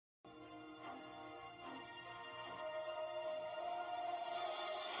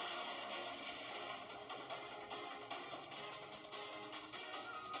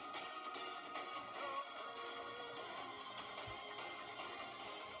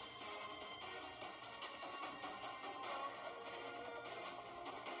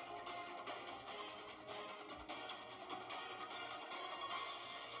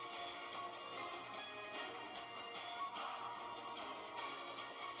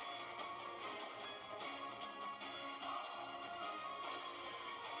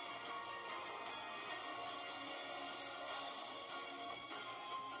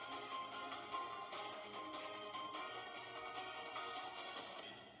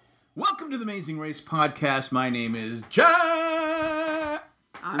Welcome to the Amazing Race Podcast. My name is Jack.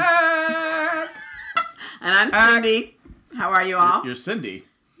 And I'm Cyndi. How are you all? You're Cyndi.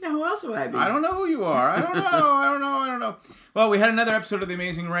 Now, who else would I be? I don't know who you are. I don't know. Well, we had another episode of The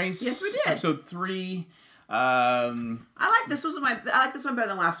Amazing Race. Yes, we did. Episode 3. I like this. I like this one better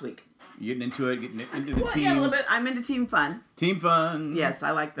than last week. You getting into it, getting into the teams. Yeah, a little bit. I'm into Team Fun. Team Fun. Yes,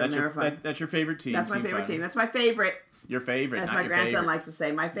 I like them. They're fun. That's your favorite team. That's my team favorite fun. team. That's my favorite. Your favorite. As not my your grandson favorite. likes to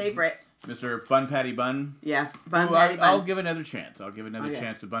say, my favorite. Mr. Bun Patty Bun. Yeah, Bun Patty Bun. I'll give another chance. I'll give another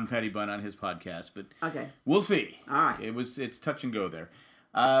chance to Bun Patty Bun on his podcast, but we'll see. All right. It's touch and go there.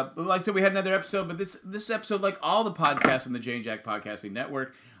 But like I said, we had another episode, but this episode, like all the podcasts on the Jay and Jack Podcasting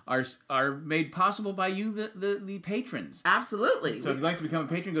Network, are made possible by you, the patrons. Absolutely. So if you'd like to become a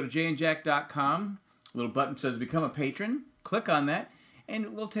patron, go to jayandjack.com. A little button says Become a Patron. Click on that,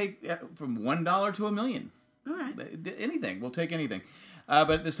 and we'll take from $1 to $1 million. All right. Anything. We'll take anything.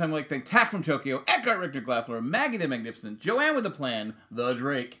 But this time, I'd like to thank Tack from Tokyo, Eckhart Richter Glaffler, Maggie the Magnificent, Joanne with a Plan, The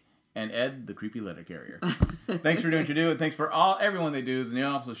Drake, and Ed the Creepy Letter Carrier. Thanks for doing what you do, and thanks for everyone they do. And you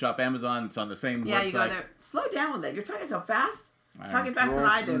also shop Amazon. It's on the same website. You go there. Slow down with it. You're talking so fast. Talking faster than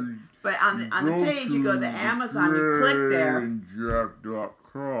I do. But on the page, you go to Amazon, you click there.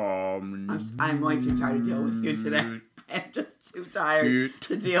 Jack.com. I'm way too tired to deal with you today. I'm just too tired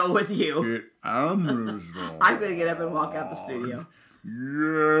to deal with you. Amazon. I'm going to get up and walk out the studio.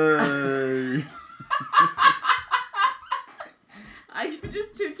 Yay. I'm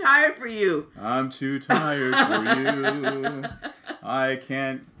just too tired for you. I'm too tired for you. I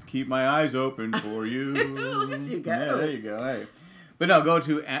can't keep my eyes open for you. Look at you go. Yeah, there you go. Hey. But no, go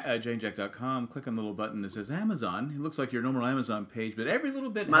to jayandjack.com, click on the little button that says Amazon. It looks like your normal Amazon page, but every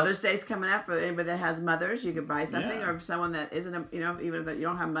little bit Mother's Day's coming up for anybody that has mothers. You can buy something, or someone that isn't, even if you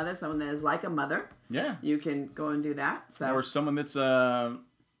don't have a mother, someone that is like a mother. Yeah. You can go and do that. So. Or someone that's, I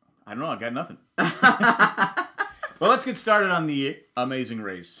don't know, I got nothing. Well, let's get started on the Amazing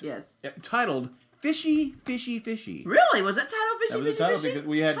Race. Yes. Titled Fishy, Fishy, Fishy. Really? Was that title Fishy, That was the Fishy, title Fishy? because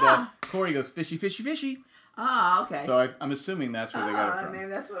we had Corey goes Fishy, Fishy, Fishy. Oh, okay. So I'm assuming that's where they got it from. Maybe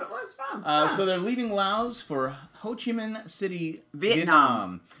that's what it was from. So they're leaving Laos for Ho Chi Minh City,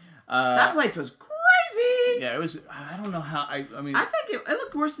 Vietnam. That place was crazy. Yeah, it was. I don't know how. I mean, I think it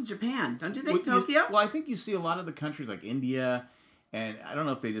looked worse than Japan. Don't you think, Tokyo? Well, I think you see a lot of the countries like India, and I don't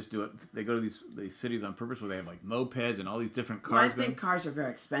know if they just do it. They go to these cities on purpose where they have like mopeds and all these different cars. Well, I think cars are very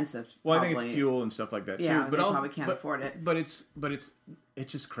expensive. Well, I think it's fuel and stuff like that too. Yeah, but they probably can't afford it. But it's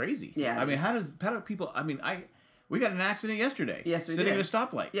just crazy. Yeah. I mean, how do people? I mean, we got an accident yesterday. Yes, we sitting did. at a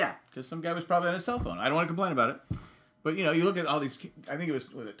stoplight. Yeah. Because some guy was probably on his cell phone. I don't want to complain about it. But, you look at all these... I think was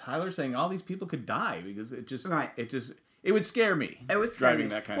it Tyler saying all these people could die because it just... Right. It would scare me. It would scare driving me.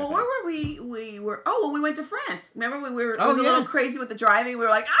 that kind of thing. Well, where were we? We were... Oh, well, we went to France. Remember when we were... Oh, it was a little crazy with the driving. We were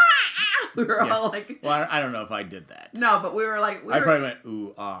like, ah! We were all like... Well, I don't know if I did that. No, but we were like... I probably went,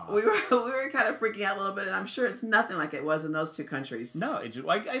 ooh, ah. We were kind of freaking out a little bit, and I'm sure it's nothing like it was in those two countries. No,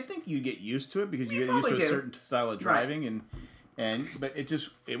 I think you get used to it because you get used to a certain style of driving but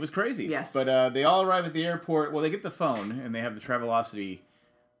it was crazy. Yes. But they all arrive at the airport. Well, they get the phone and they have the Travelocity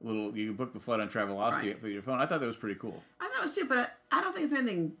you can book the flight on Travelocity for your phone. I thought that was pretty cool. I thought it was too, but I don't think it's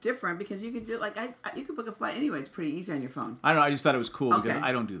anything different because you can do you can book a flight anyway. It's pretty easy on your phone. I don't know. I just thought it was cool because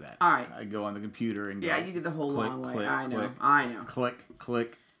I don't do that. All right. I go on the computer and you do the whole long way. Click, I know. click, I know.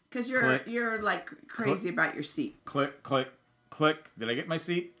 Click. Because you're like crazy about your seat. Click. Did I get my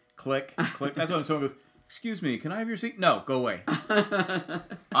seat? Click. That's when someone goes, "Excuse me, can I have your seat?" No, go away.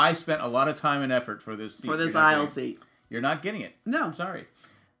 I spent a lot of time and effort for this seat. For this aisle seat. You're not getting it. No. I'm sorry.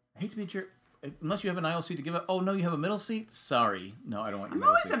 I hate to be your... Unless you have an aisle seat to give up. Oh, no, you have a middle seat? Sorry. No, I don't want your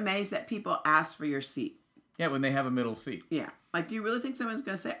middle seat. I'm always amazed that people ask for your seat. Yeah, when they have a middle seat. Yeah. Like, do you really think someone's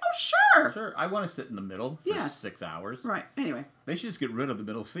going to say, oh, sure. Sure. I want to sit in the middle for 6 hours. Right. Anyway. They should just get rid of the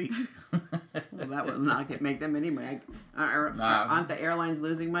middle seat. Well, that would not make them any money. Aren't the airlines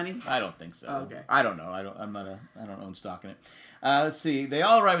losing money? I don't think so. Okay. I don't know. I don't own stock in it. Let's see. They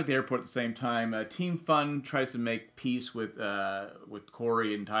all arrive at the airport at the same time. Team Fun tries to make peace with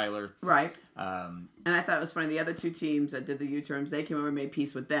Corey and Tyler. Right. And I thought it was funny. The other two teams that did the U-turns, they came over and made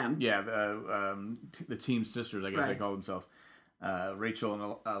peace with them. Yeah. The team sisters, I guess they call themselves. Rachel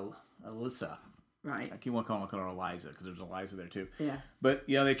and Alyssa. Right. I keep on calling her Eliza because there's Eliza there too. Yeah. But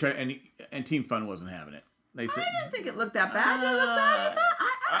they try and Team Fun wasn't having it. They said, I didn't think it looked that bad. Did it look bad?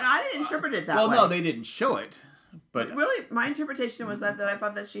 I don't know. I didn't interpret it that way. Well, no, they didn't show it. But really, my interpretation was that I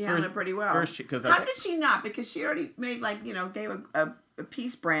thought that she handled it pretty well. How could she not? Because she already made gave a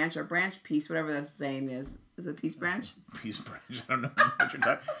peace branch or branch piece, whatever that saying is. Is it peace branch? Peace branch. I don't know what you're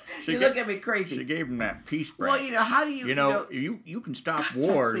talking. You look at me crazy. She gave him that peace branch. Well, how do you? You can stop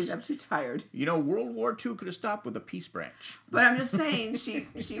wars. Please, I'm too tired. World War II could have stopped with a peace branch. But I'm just saying, she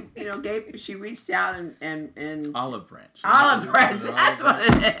reached out and olive branch. Olive branch. That's what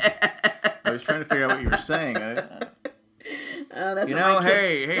it is. I was trying to figure out what you were saying. That's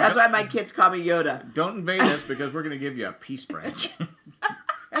why my kids call me Yoda. Don't invade us because we're going to give you a peace branch.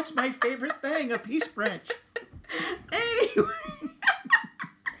 That's my favorite thing, a peace branch. Anyway.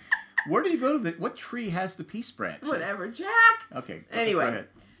 Where do you go to what tree has the peace branch? Whatever, Jack. Okay. Anyway. Go ahead.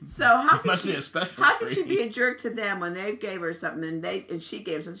 So how can she be a jerk to them when they gave her something and she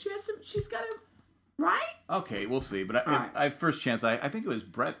gave something? She's got it right? Okay, we'll see. But I first chance, I think it was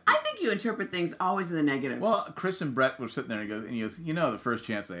Brett. I think you interpret things always in the negative. Well, Chris and Brett were sitting there and he goes, the first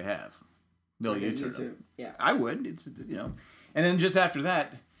chance they have, they'll U-turn them. Yeah. I would. It's And then just after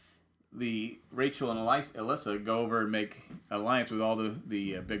that, the Rachel and Alyssa go over and make alliance with all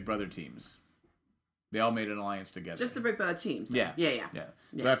the Big Brother teams. They all made an alliance together. Just the Big Brother teams. Yeah. Yeah.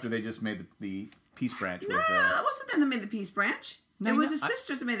 So after they just made the peace branch. No, that wasn't them that made the peace branch. It was the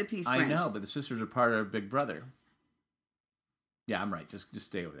sisters that made the peace branch. I know, but the sisters are part of Big Brother. Yeah, I'm right. Just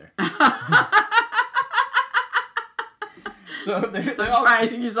stay over there. So they're all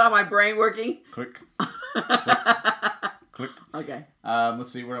trying. You saw my brain working. Click. Okay.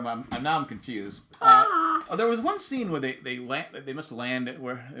 Let's see where now I'm confused. There was one scene where they must have landed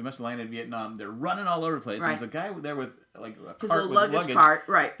in Vietnam. They're running all over the place. Right. There's a guy there with like a his cart little with luggage cart.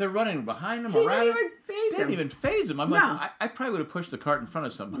 Right. They're running behind him He around. didn't even phase him. I'm like, I probably would have pushed the cart in front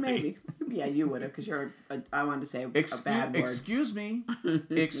of somebody. Maybe. Yeah, you would have, because I wanted to say a bad word. Excuse me.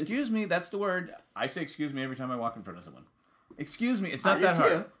 Excuse me. That's the word. I say excuse me every time I walk in front of someone. Excuse me. It's not that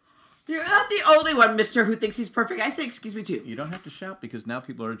hard. You're not the only one, mister, who thinks he's perfect. I say excuse me, too. You don't have to shout because now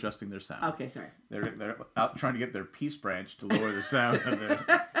people are adjusting their sound. Okay, sorry. They're out trying to get their peace branch to lower the sound of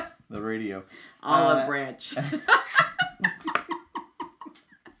the radio. Olive branch.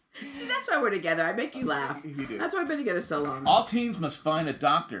 See, that's why we're together. I make you laugh. You do. That's why we've been together so long. All teens must find a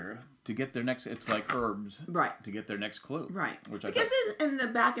doctor to get their next. It's like herbs, right? To get their next clue, right? Because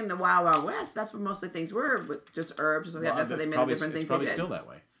back in the Wild Wild West, that's what most of the things were, with just herbs. That's how they made the different things. Probably still that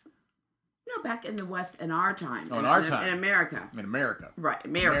way. No, back in the West, in our time. Oh, in our time, in America. In America, right?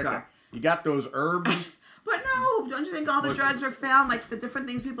 America. You got those herbs. But no, don't you think all the drugs were found, like the different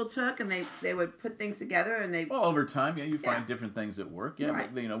things people took, and they would put things together, and they... Well, over time, you find different things that work. Yeah, right.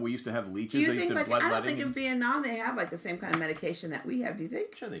 But, we used to have leeches. Do you think, I don't think in Vietnam they have, the same kind of medication that we have, do you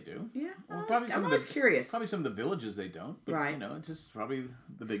think? Sure they do. Yeah. Well, I'm always curious. Probably some of the villages they don't. But, right. It's just probably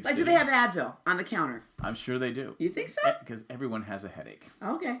the big do they have Advil on the counter? I'm sure they do. You think so? Because everyone has a headache.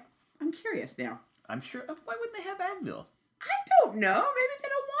 Okay. I'm curious now. I'm sure. Why wouldn't they have Advil? I don't know. Maybe they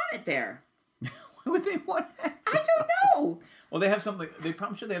don't want it there. Why would they want Advil? I don't know. Well, they have something.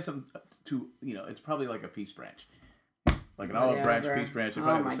 I'm sure they have some to. It's probably like a peace branch, like an olive branch, peace branch.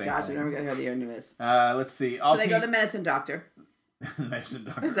 Oh my gosh! I'm never gonna hear the end of this. Let's see. So they go to the medicine doctor. Medicine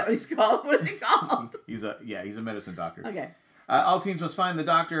doctor. Is that what he's called? What is he called? He's a medicine doctor. Okay. All teams must find the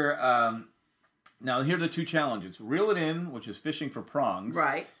doctor. Now here are the two challenges: reel it in, which is fishing for prongs.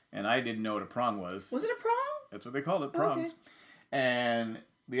 Right. And I didn't know what a prong was. Was it a prong? That's what they called it, prongs. Okay. And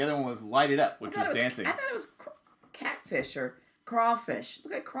the other one was light it up, which was dancing. I thought it was catfish or crawfish.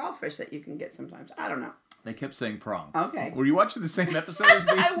 Look at crawfish that you can get sometimes. I don't know. They kept saying prong. Okay. Were you watching the same episode as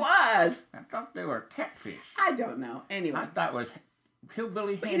me? I was. I thought they were catfish. I don't know. Anyway. I thought it was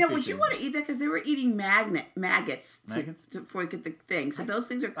hillbilly But would you want to eat that? Because they were eating maggots before you get the thing. So those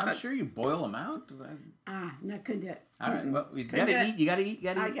things are cooked. I'm sure you boil them out. No, couldn't do it. All right. Well, you got to eat. You got to eat.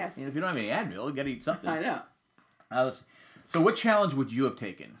 I guess. If you don't have any Advil, you got to eat something. I know. So what challenge would you have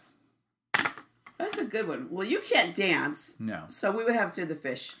taken? That's a good one. Well, you can't dance. No. So we would have to do the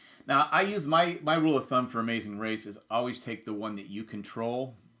fish. Now, I use my rule of thumb for Amazing Race is always take the one that you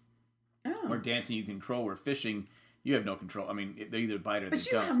control. Oh. Where dancing you control, where fishing you have no control. I mean, they either bite or they don't.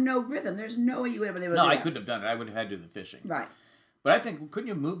 But you have no rhythm. There's no way you would have been able to do that. I couldn't have done it. I would have had to do the fishing. Right. But I think, couldn't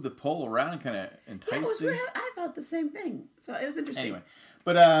you move the pole around and kind of entice it was weird. I felt the same thing. So it was interesting. Anyway.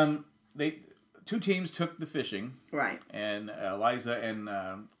 But two teams took the fishing. Right. And Liza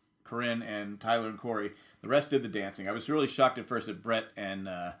and Corinne and Tyler and Corey, the rest did the dancing. I was really shocked at first that Brett and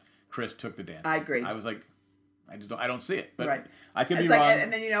Chris took the dancing. I agree. I was like, I don't see it. But right. I could be wrong.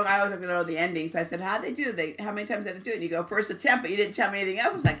 And then I always like to know the ending. So I said, how'd they do? How many times did they do it? And you go, first attempt, but you didn't tell me anything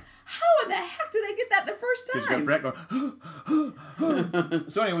else. I was like, how in the heck did they get that the first time? Because you got Brett going.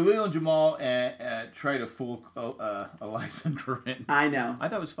 So anyway, Leo and Jamal try to fool Eliza and Corinne. I know. I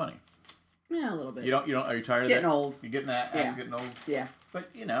thought it was funny. Yeah, a little bit. You don't. Are you tired of that? Getting old. You're getting that. Yeah. It's getting old. Yeah. But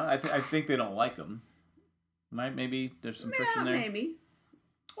I think they don't like them. Maybe there's some friction there. Maybe.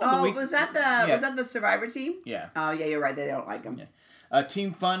 Well, was that the Survivor team? Yeah. Oh yeah, you're right. They don't like them. Yeah.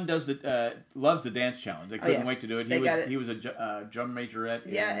 Team Fun loves the dance challenge. They couldn't wait to do it. He was a drum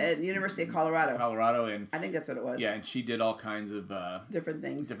majorette. At University of Colorado. And I think that's what it was. Yeah, and she did all kinds of different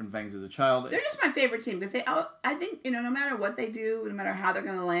things as a child. They're just my favorite team because I think no matter what they do, no matter how they're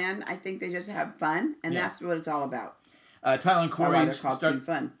going to land, I think they just have fun, and that's what it's all about. Tyler and Corey Team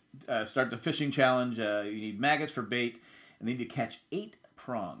Fun. Start the fishing challenge. You need maggots for bait, and they need to catch 8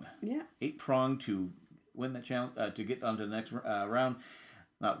 prong. Yeah. 8 prong to win the challenge, to get on to the next round.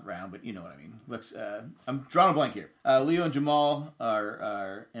 Not round, but you know what I mean. Let's. I'm drawing a blank here. Leo and Jamal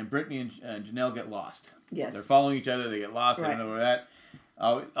and Brittany and Janelle get lost. Yes. They're following each other. They get lost. Right. They don't know where that.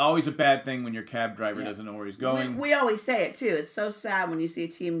 Always a bad thing when your cab driver doesn't know where he's going. We always say it too. It's so sad when you see a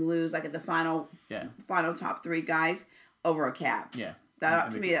team lose, like at the final top 3 guys over a cab. Yeah.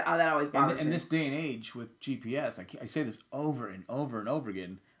 That always bothers me. In this day and age with GPS, I say this over and over and over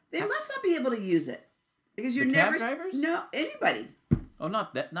again. They must not be able to use it because you never cab drivers? No, anybody. Oh,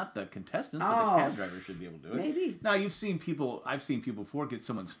 not the contestants, but the cab drivers should be able to do it. Maybe. Now I've seen people before get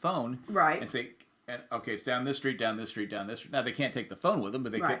someone's phone, right, and say, okay, it's down this street, down this street, down this street. Now they can't take the phone with them,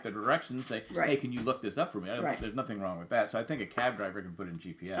 but they get the directions. Say, hey, can you look this up for me? There's nothing wrong with that. So I think a cab driver can put in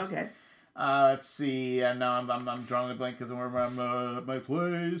GPS. Okay. Let's see. Now I'm drawing a blank because I'm at my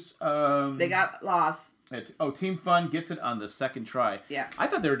place. They got lost. Team Fun gets it on the second try. Yeah. I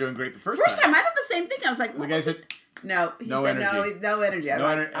thought they were doing great the first time. I thought the same thing. I was like, the guy said, no. He said energy. No energy. I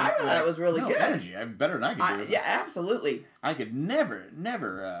thought that was really good. Energy. I'm better than I could do it. Yeah, absolutely. I could never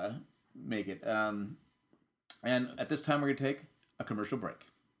make it. And at this time, we're going to take a commercial break.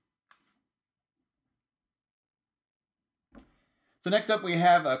 So next up, we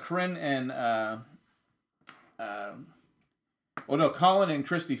have Corinne and Colin and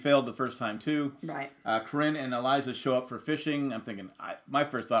Christy failed the first time too. Right. Corinne and Eliza show up for fishing. I'm thinking, my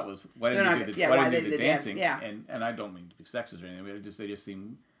first thought was, why didn't they do the dancing? Yeah. And I don't mean to be sexist or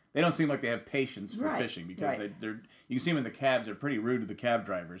anything. They don't seem like they have patience for fishing because they're you can see them in the cabs. They're pretty rude to the cab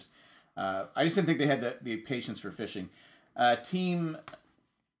drivers. I just didn't think they had the patience for fishing.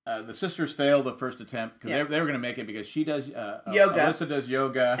 The sisters failed the first attempt because they were going to make it because she does yoga. Alyssa does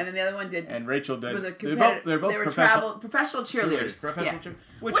yoga, and then the other one did, and Rachel did. They were professional cheerleaders.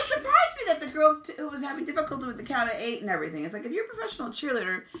 Which surprised me that the girl who was having difficulty with the count of 8 and everything. It's like if you're a professional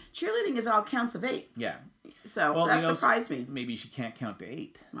cheerleader, cheerleading is all counts of 8. Yeah. So that surprised me. Maybe she can't count to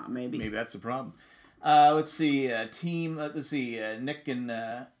 8. Well, maybe that's the problem. Let's see. Nick and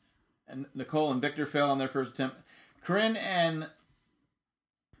Nicole and Victor fell on their first attempt. Corinne and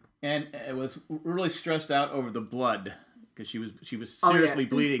it was really stressed out over the blood because she was seriously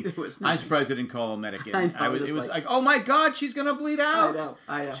bleeding. I'm surprised they didn't call a medic in. It was like, oh my God, she's gonna bleed out.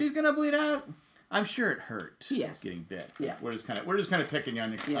 I know. She's gonna bleed out. I'm sure it hurt. Yes. Getting bit. Yeah. We're just kind of picking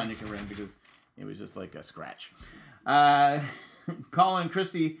on you, Corinne, because it was just like a scratch. Colin and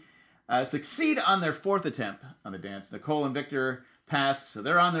Christy succeed on their 4th attempt on the dance. Nicole and Victor pass, so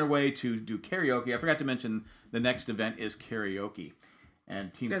they're on their way to do karaoke. I forgot to mention the next event is karaoke.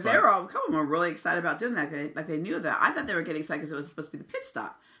 And Team because a couple of them were really excited about doing that. They knew that. I thought they were getting excited because it was supposed to be the pit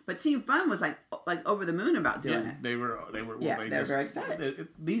stop. But Team Fun was like over the moon about doing it. They were very excited.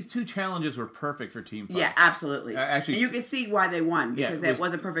 These 2 challenges were perfect for Team Fun. Yeah, absolutely. Actually, you can see why they won because it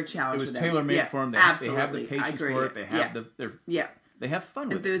was a perfect challenge. It was tailor made for them. They have the patience for it. They have they have fun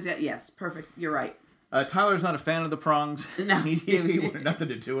with it. Yes, perfect. You're right. Tyler's not a fan of the prongs. No. he wanted nothing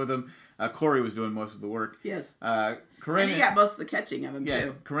to do with them. Corey was doing most of the work. Yes. Corinne and he got most of the catching of them,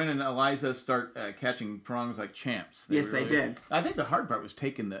 too. Corinne and Eliza start catching prongs like champs. They did. I think the hard part was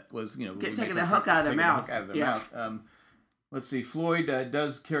taking the hook out of their mouth. Let's see. Floyd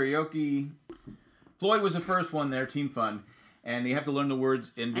does karaoke. Floyd was the first one there, Team Fun. And you have to learn the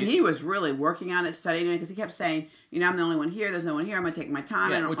words. And he was really working on it, studying it, because he kept saying, I'm the only one here. There's no one here. I'm going to take my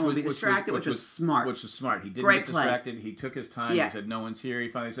time. I don't want to be distracted, which was smart. Which was smart. He didn't get distracted. He took his time. He said, no one's here. He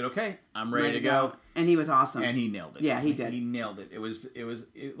finally said, okay, I'm ready to go. And he was awesome. And he nailed it. Yeah, he did. He nailed it. It was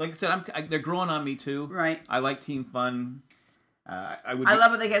like I said, they're growing on me too. Right. I like Team Fun. I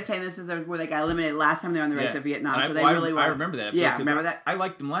love what they kept saying. This is where they got eliminated last time they were on the race of Vietnam. So they really were. I remember that. Yeah, remember that? I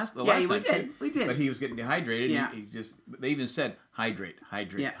liked them last time. We did. But he was getting dehydrated. Yeah. They even said hydrate.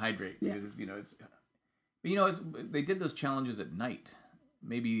 Because, They did those challenges at night.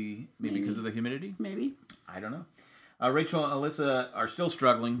 Maybe because of the humidity. Maybe. I don't know. Rachel and Alyssa are still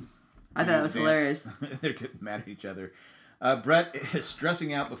struggling. I thought it was hilarious. They're getting mad at each other. Brett is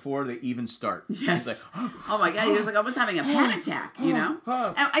stressing out before they even start. Yes. He's like, oh my God, he was like almost having a panic attack, And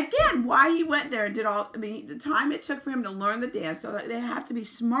again, why he went there and did the time it took for him to learn the dance, so they have to be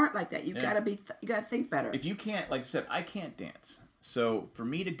smart like that. You gotta think better. If you can't, like I said, I can't dance. So for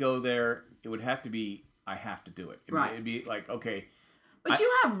me to go there, it would have to be, I have to do it. It'd be like, okay. But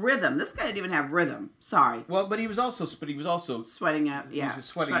you have rhythm. This guy didn't even have rhythm. Sorry. Well, but he was also sweating out. Yeah,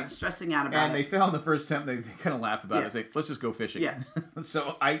 stressing out about it. And they fell in the first attempt. They kind of laugh about it. It's like, let's just go fishing. Yeah.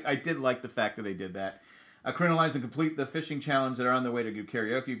 So I did like the fact that they did that. Corinne and Eliza complete the fishing challenge that are on their way to do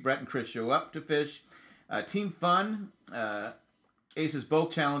karaoke. Brett and Chris show up to fish. Team Fun aces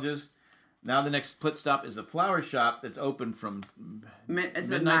both challenges. Now the next pit stop is a flower shop that's open from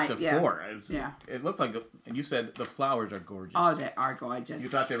midnight to 4. It looked like, and you said the flowers are gorgeous. Oh, they are gorgeous. You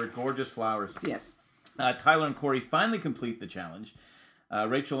thought they were gorgeous flowers. Yes. Tyler and Corey finally complete the challenge.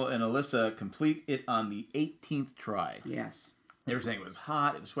 Rachel and Alyssa complete it on the 18th try. Yes. They were saying it was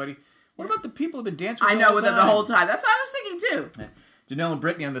hot, it was sweaty. What about the people who've been dancing I know with them the whole time. That's what I was thinking too. Janelle and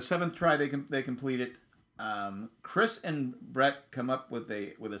Brittany on the 7th try, they complete it. Chris and Brett come up with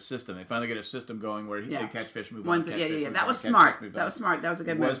a system. They finally get a system going where they catch fish, move on. That was smart. That was smart. That was a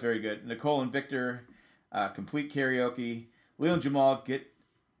good move. It was very good. Nicole and Victor complete karaoke. Leo and Jamal get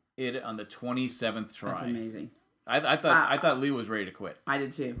it on the 27th try. That's amazing. I thought Leo was ready to quit. I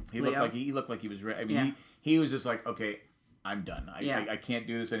did too. He looked like he was ready. I mean, he was just like, okay, I'm done. I can't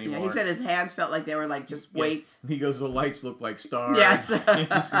do this anymore. Yeah, he said his hands felt like they were like just weights. He goes, the lights look like stars. Yes.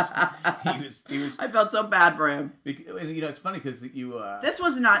 he was. I felt so bad for him. It's funny because this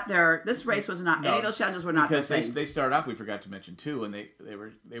was not their. This race was not. Any of those challenges were not their thing. Because they started off. We forgot to mention too, and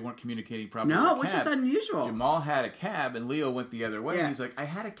they weren't communicating properly. No, which is unusual. Jamal had a cab, and Leo went the other way. Yeah. And he's like, I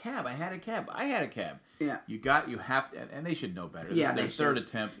had a cab. Yeah. You have to, and they should know better. Yeah, this is their third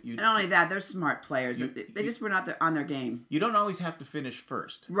attempt. And not only that, they're smart players. They just were not on their game. You don't always have to finish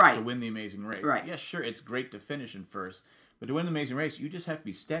first to win the Amazing Race. Right. Yeah, sure, it's great to finish in first, but to win the Amazing Race, you just have to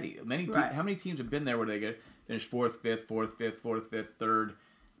be steady. How many teams have been there where they finish fourth, fifth, third?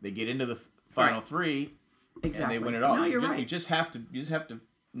 They get into the final 3, and they win it all. No, you're right. You just have to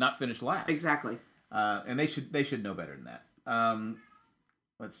not finish last. Exactly. And they should know better than that.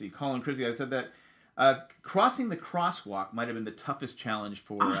 Let's see, Colin Christie, I said that. Crossing the crosswalk might have been the toughest challenge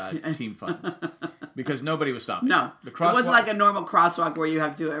for Team Fun because nobody was stopping. No, it wasn't like a normal crosswalk where you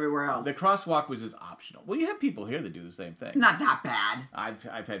have to do everywhere else. The crosswalk was just optional. Well, you have people here that do the same thing. Not that bad.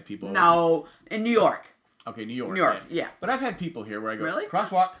 I've had people. No, in New York. Okay, New York. Yeah. But I've had people here where I go, really?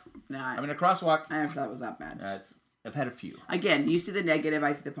 Crosswalk. No, I'm in a crosswalk. I never thought it was that bad. I've had a few. Again, you see the negative,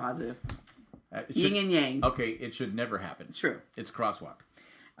 I see the positive. Yin and yang. Okay, it should never happen. It's true. It's crosswalk.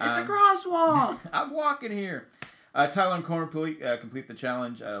 It's a crosswalk. I'm walking here. Tyler and Corn complete the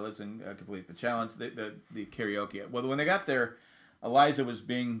challenge. Listen, complete the challenge. The karaoke. Well, when they got there, Eliza was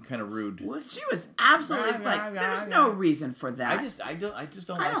being kind of rude. Well, she was absolutely there's no reason for that. I just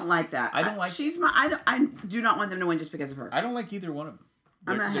don't. I don't like that. I don't like. I do not want them to win just because of her. I don't like either one of them.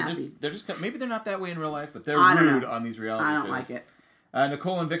 I'm not happy. They're just maybe they're not that way in real life, but they're rude on these reality shows. I don't like it.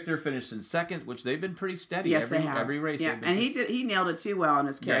 Nicole and Victor finished in second, which they've been pretty steady. Yes, they have. Every race. Yeah, and he nailed it too well in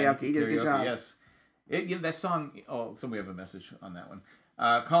his karaoke. He did a good job. Yes. That song, we have a message on that one.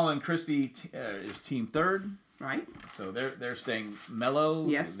 Colin Christie is team third. Right. So they're staying mellow.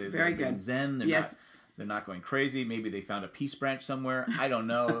 Yes, very good. Zen. They're not going crazy. Maybe they found a peace branch somewhere. I don't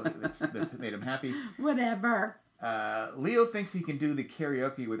know. That's made them happy. Whatever. Leo thinks he can do the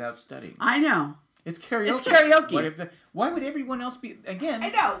karaoke without studying. I know. It's karaoke. It's karaoke. Why would everyone else be again? I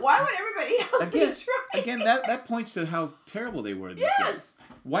know. Why would everybody else be trying? Again, that points to how terrible they were. Yes.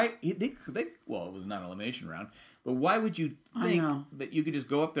 Why well, it was not an elimination round, but why would you think that you could just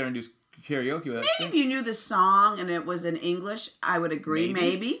go up there and do karaoke without? Maybe if you knew the song and it was in English, I would agree.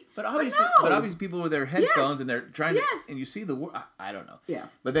 Maybe. But obviously, people with their headphones and they're trying to, and you see the word. I don't know. Yeah.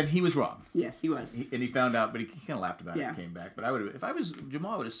 But then he was wrong. Yes, he was. And he found out, but he kind of laughed about it and came back. But I would have, if I was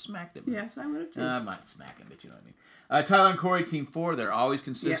Jamal, I would have smacked him. Yes, I would have too. I might smack him, but you know what I mean. Tyler and Corey, team 4, they're always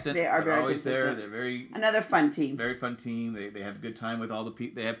consistent. Yeah, they are very always consistent. There. They're very another fun team. Very fun team. They have a good time with all the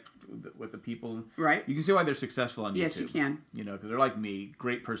people. They have with the people. Right. You can see why they're successful on YouTube. Yes, you can. You know, because they're like me,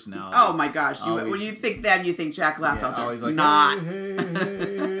 great personality. Oh my gosh! When you think them, you think Jack Laffelter. Yeah, always like, not.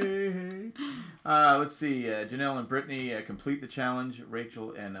 Hey. Let's see. Janelle and Brittany complete the challenge.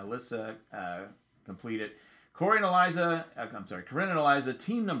 Rachel and Alyssa complete it. Corinne and Eliza,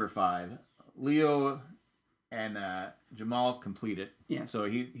 team number 5. Leo and Jamal completed. Yes. So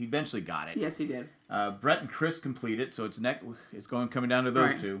he eventually got it. Yes, he did. Brett and Chris completed. So it's coming down to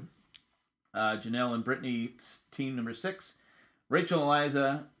those two. Janelle and Brittany, team number 6. Rachel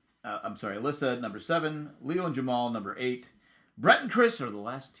and Alyssa, number 7. Leo and Jamal, number 8. Brett and Chris are the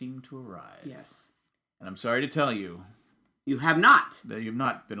last team to arrive. Yes. And I'm sorry to tell you. You have not. That you've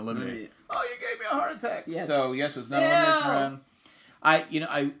not been eliminated. Oh, you gave me a heart attack. Yes. So, yes, it's not elimination round.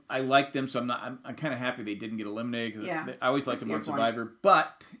 I like them, so I'm kind of happy they didn't get eliminated. Because I always like them on Survivor. Point.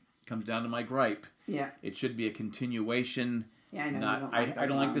 But it comes down to my gripe. Yeah. It should be a continuation. Yeah, I know. I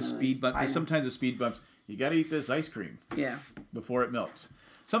don't like the speed bump. Because sometimes the speed bumps, you got to eat this ice cream. Yeah. Before it melts.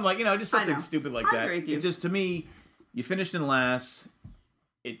 Something like, just something stupid like that. It just, to me, you finished in last.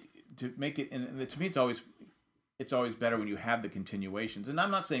 To make it, and to me, it's always better when you have the continuations. And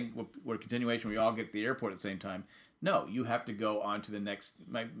I'm not saying we're a continuation. We all get to the airport at the same time. No, you have to go on to the next,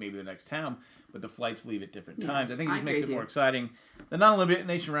 maybe the next town, but the flights leave at different times. I think it just makes it more exciting. The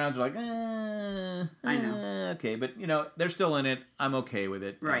non-elimination rounds are like, I know, okay, but they're still in it. I'm okay with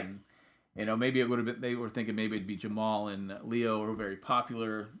it. Right. And, maybe it would have been. They were thinking maybe it'd be Jamal and Leo, who are very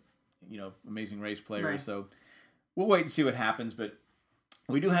popular, Amazing Race players. Right. So we'll wait and see what happens, but.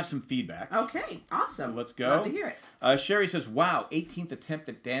 We do have some feedback. Okay, awesome. So let's go. Love to hear it. Sherry says, wow, 18th attempt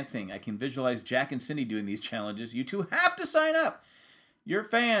at dancing. I can visualize Jack and Cyndi doing these challenges. You two have to sign up. Your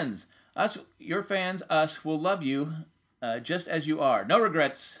fans, us will love you just as you are. No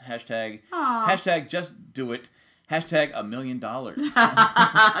regrets. Hashtag. Aww. Hashtag just do it. Hashtag $1 million.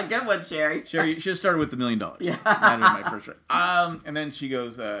 Good one, Sherry. Sherry, you should have started with $1 million. Yeah. That was my first try. And then she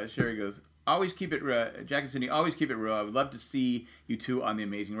goes, Sherry goes, always keep it real. Jack and Cyndi, always keep it real. I would love to see you two on The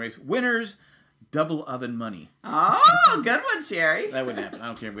Amazing Race. Winners, double oven money. Oh, good one, Sherry. That wouldn't happen. I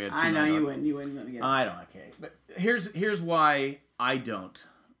don't care if we had $2 I know you wouldn't. You wouldn't again. I don't. Okay. But here's why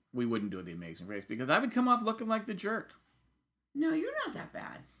we wouldn't do The Amazing Race. Because I would come off looking like the jerk. No, you're not that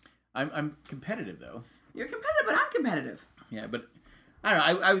bad. I'm competitive, though. You're competitive, but I'm competitive. Yeah, but I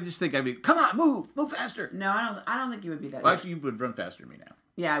don't know. I would just think I'd be, come on, move faster. No, I don't think you would be that. Well, actually, you would run faster than me now.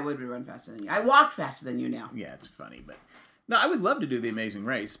 Yeah, I would run faster than you. I walk faster than you now. Yeah, it's funny, but no, I would love to do The Amazing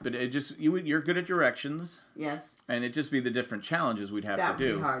Race, but it just you're good at directions. Yes. And it'd just be the different challenges we'd have to do.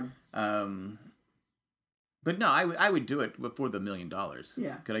 That would be hard. But no, I would do it before the $1 million.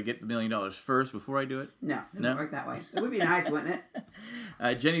 Yeah. Could I get the $1 million first before I do it? No, it doesn't work that way. It would be nice, wouldn't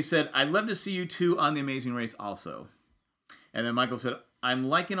it? Jenny said, I'd love to see you two on The Amazing Race also. And then Michael said, I'm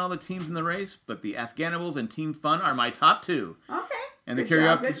liking all the teams in the race, but the Afghanimals and Team Fun are my top 2. Okay. And good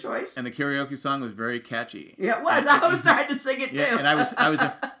choice. And the karaoke song was very catchy. Yeah, it was. I was trying to sing it too. Yeah, and I was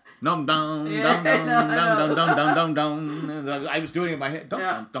dum dum dum dum dum dum dum dum. I was doing it in my head.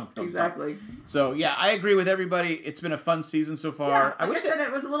 Dum dum dum. Exactly. So yeah, I agree with everybody. It's been a fun season so far. Yeah, I wish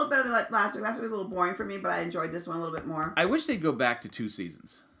it was a little better than last week. Last week was a little boring for me, but I enjoyed this one a little bit more. I wish they'd go back to 2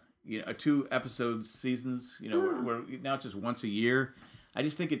 seasons. 2 episodes seasons. Where now it's just once a year. I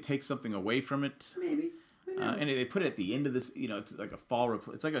just think it takes something away from it. Maybe. And they put it at the end of this. It's like a fall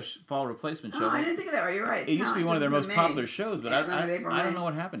replacement show. Oh, I didn't think of that. You're right. It used to be one of their most popular shows, but I don't know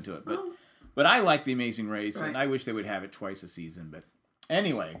what happened to it. But I like The Amazing Race, and I wish they would have it twice a season. But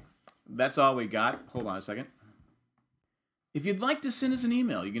anyway, that's all we got. Hold on a second. If you'd like to send us an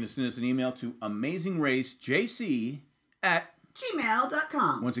email, you can send us an email to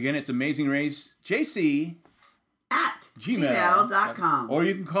amazingracejc@gmail.com. Once again, it's amazingracejc@gmail.com. Or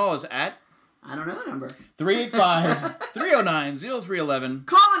you can call us at, I don't know the number. 385-309-0311.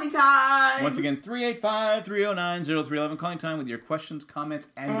 Call anytime. Once again, 385-309-0311. Calling time with your questions, comments,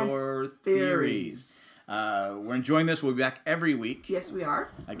 and or theories. We're enjoying this. We'll be back every week. Yes, we are.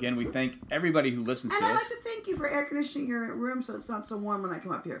 Again, we thank everybody who listens to us. And I'd like to thank you for air conditioning your room so it's not so warm when I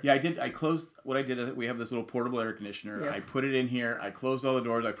come up here. Yeah, I did. We have this little portable air conditioner. Yes. I put it in here. I closed all the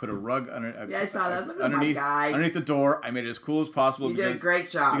doors. I put a rug under. Yeah, I saw that. I was like, underneath the door. I made it as cool as possible. You did a great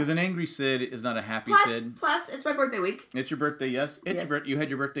job. Because an angry Sid is not a happy Sid. Plus, it's my birthday week. It's your birthday, yes? You had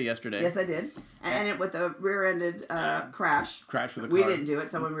your birthday yesterday. Yes, I did. And it with a rear-ended crash. Crash with a car. We didn't do it.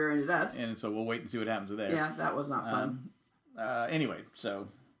 Someone rear-ended us. And so we'll wait and see what happens with there. Yeah, that was not fun. Anyway, so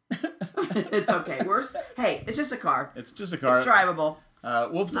it's okay. Hey, it's just a car. It's just a car. It's drivable. We're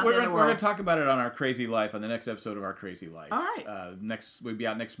going to talk about it on our Crazy Life, on the next episode of our Crazy Life. All right. We'll be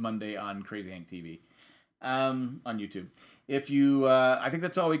out next Monday on Crazy Hank TV, on YouTube. If you, I think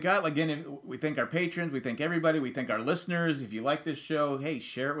that's all we got. Again, we thank our patrons, we thank everybody, we thank our listeners. If you like this show, hey,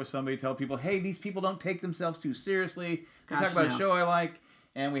 share it with somebody. Tell people, hey, these people don't take themselves too seriously. We talk about a show I like.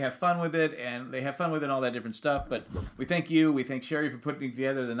 And we have fun with it, and they have fun with it, and all that different stuff. But we thank you. We thank Sherry for putting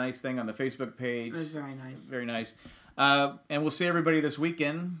together the nice thing on the Facebook page. It was very nice. Very nice. And we'll see everybody this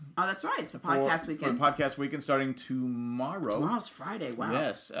weekend. Oh, that's right. It's a podcast weekend. For podcast weekend starting tomorrow. Tomorrow's Friday. Wow.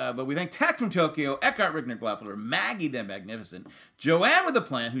 Yes. But we thank Tack from Tokyo, Eckhart Rickner Glaffler, Maggie the Magnificent, Joanne with a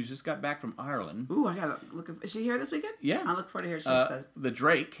Plan, who's just got back from Ireland. Ooh, I gotta look. Is she here this weekend? Yeah. I look forward to hear what she says. The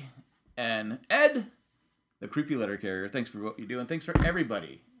Drake, and Ed, the Creepy Letter Carrier. Thanks for what you do, and thanks for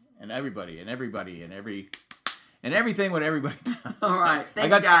everybody, and everybody, and everybody, and everything what everybody does. All right.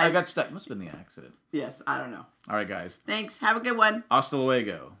 Thank you, guys. I got stuck. It must have been the accident. Yes, I don't know. All right, guys. Thanks. Have a good one. Hasta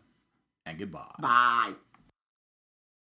luego. And goodbye. Bye.